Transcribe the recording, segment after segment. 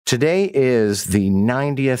Today is the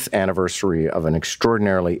 90th anniversary of an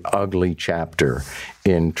extraordinarily ugly chapter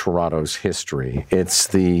in Toronto's history. It's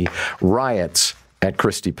the riots at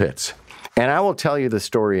Christie Pits. And I will tell you the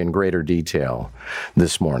story in greater detail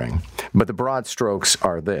this morning. But the broad strokes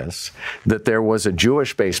are this, that there was a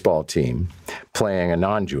Jewish baseball team playing a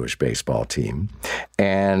non-Jewish baseball team,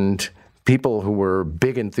 and people who were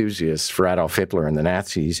big enthusiasts for Adolf Hitler and the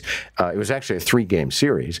Nazis, it was actually a 3-game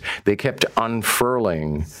series, they kept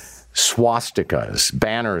unfurling swastikas,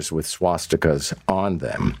 banners with swastikas on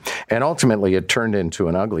them. And ultimately, it turned into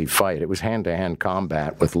an ugly fight. It was hand-to-hand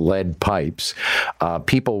combat with lead pipes.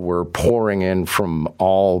 People were pouring in from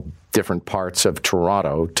all different parts of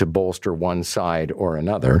Toronto to bolster one side or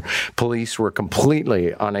another. Police were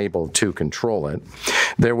completely unable to control it.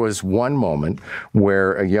 There was one moment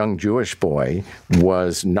where a young Jewish boy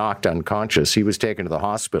was knocked unconscious. He was taken to the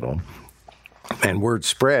hospital, and word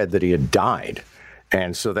spread that he had died.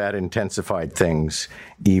 And so that intensified things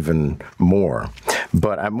even more.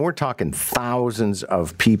 But we're talking thousands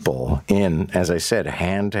of people in, as I said,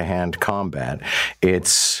 hand-to-hand combat.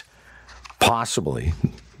 It's possibly,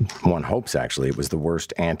 one hopes actually, it was the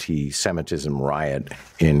worst anti-Semitism riot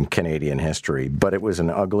in Canadian history. But it was an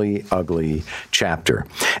ugly, ugly chapter.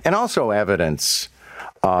 And also evidence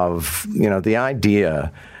of, the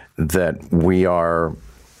idea that we are...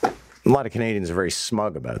 A lot of Canadians are very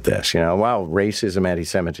smug about this. Wow, racism,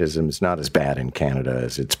 anti-Semitism is not as bad in Canada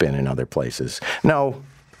as it's been in other places. No,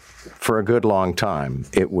 for a good long time,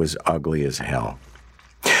 it was ugly as hell.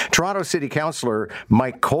 Toronto City Councillor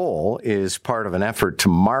Mike Colle is part of an effort to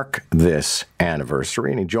mark this anniversary,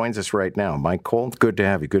 and he joins us right now. Mike Colle, good to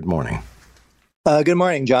have you. Good morning. Good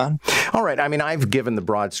morning, John. All right. I've given the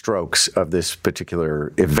broad strokes of this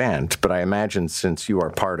particular event, but I imagine since you are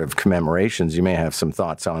part of commemorations, you may have some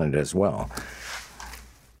thoughts on it as well.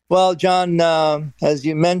 Well, John, as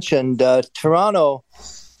you mentioned, Toronto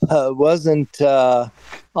wasn't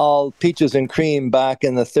all peaches and cream back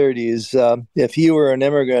in the 30s. If you were an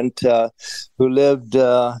immigrant who lived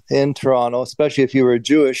in Toronto, especially if you were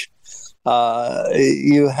Jewish,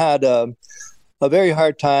 you had a very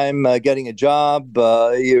hard time getting a job.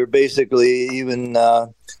 You're basically even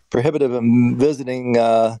prohibited from visiting,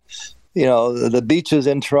 the beaches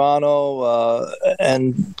in Toronto.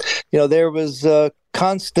 And there was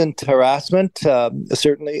constant harassment,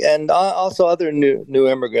 certainly. And also other new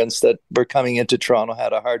immigrants that were coming into Toronto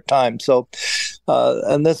had a hard time. So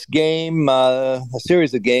and this game, a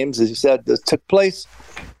series of games, as you said, that took place,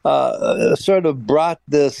 sort of brought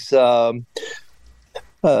this...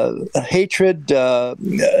 hatred to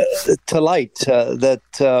light that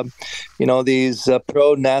these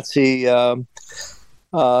pro-Nazi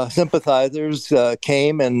sympathizers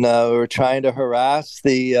came and were trying to harass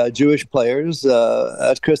the Jewish players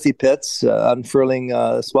at Christie Pits, unfurling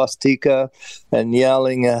swastika and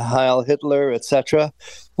yelling Heil Hitler, etc.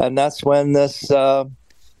 And that's when this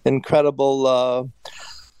incredible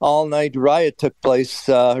all-night riot took place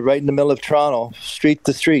right in the middle of Toronto, street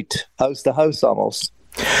to street, house to house almost.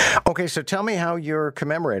 Okay, so tell me how you're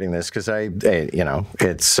commemorating this, because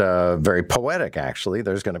it's very poetic, actually.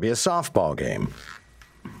 There's going to be a softball game.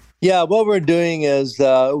 Yeah, what we're doing is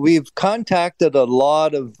we've contacted a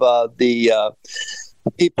lot of the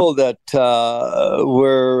people that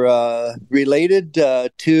were related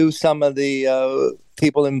to some of the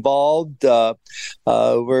people involved.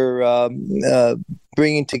 We're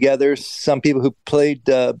bringing together some people who played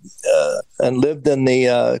and lived in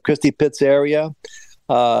the Christie Pits area.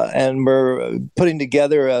 And we're putting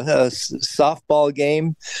together a softball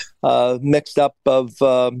game mixed up of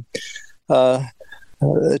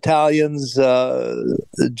Italians,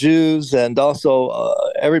 Jews, and also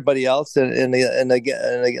everybody else in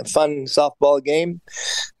a fun softball game.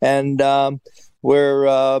 And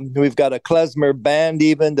we've got a klezmer band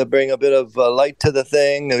even to bring a bit of light to the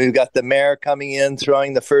thing. And we've got the mayor coming in,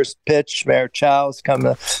 throwing the first pitch. Mayor Chow's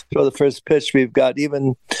coming to throw the first pitch. We've got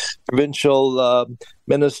even provincial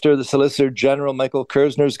minister, the Solicitor General, Michael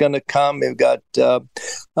Kerzner, is going to come. We've got a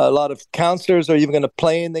lot of councillors are even going to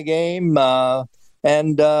play in the game.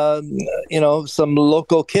 And some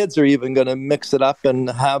local kids are even going to mix it up and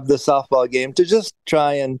have the softball game to just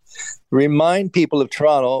try and remind people of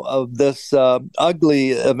Toronto of this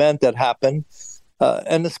ugly event that happened.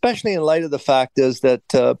 And especially in light of the fact is that,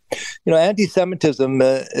 anti-Semitism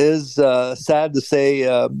is, sad to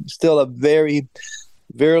say, still a very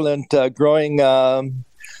virulent, growing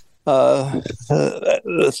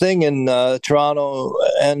thing in Toronto,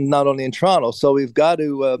 and not only in Toronto. So we've got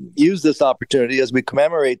to use this opportunity as we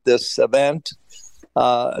commemorate this event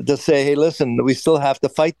to say, hey, listen, we still have to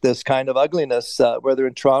fight this kind of ugliness, whether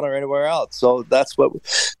in Toronto or anywhere else. So that's what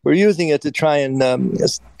we're using it to try and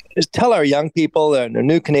tell our young people and the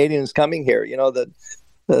new Canadians coming here, that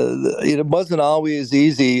it wasn't always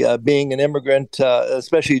easy being an immigrant,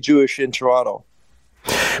 especially Jewish, in Toronto.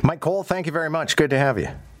 Mike Colle, thank you very much. Good to have you.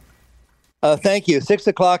 Thank you.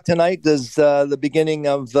 6:00 tonight is the beginning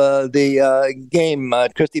of the game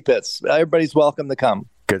at Christie Pits. Everybody's welcome to come.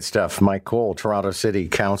 Good stuff. Mike Colle, Toronto City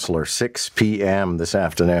Councillor, 6 p.m. this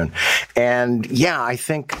afternoon. And yeah, I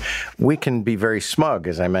think we can be very smug,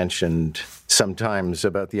 as I mentioned sometimes,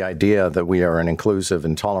 about the idea that we are an inclusive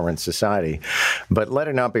and tolerant society. But let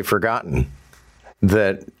it not be forgotten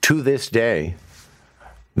that to this day,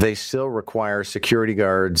 they still require security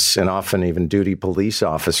guards and often even duty police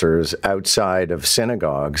officers outside of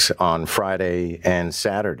synagogues on Friday and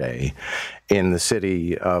Saturday in the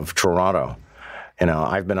city of Toronto.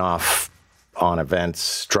 I've been off on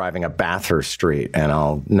events driving up Bathurst Street, and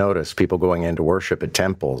I'll notice people going in to worship at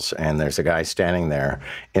temples, and there's a guy standing there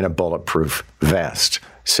in a bulletproof vest.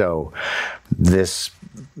 So this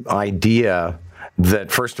idea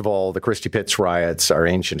that, first of all, the Christie Pits riots are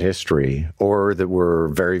ancient history, or that we're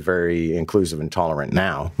very, very inclusive and tolerant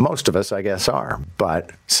now. Most of us, I guess, are,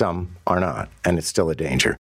 but some are not, and it's still a danger.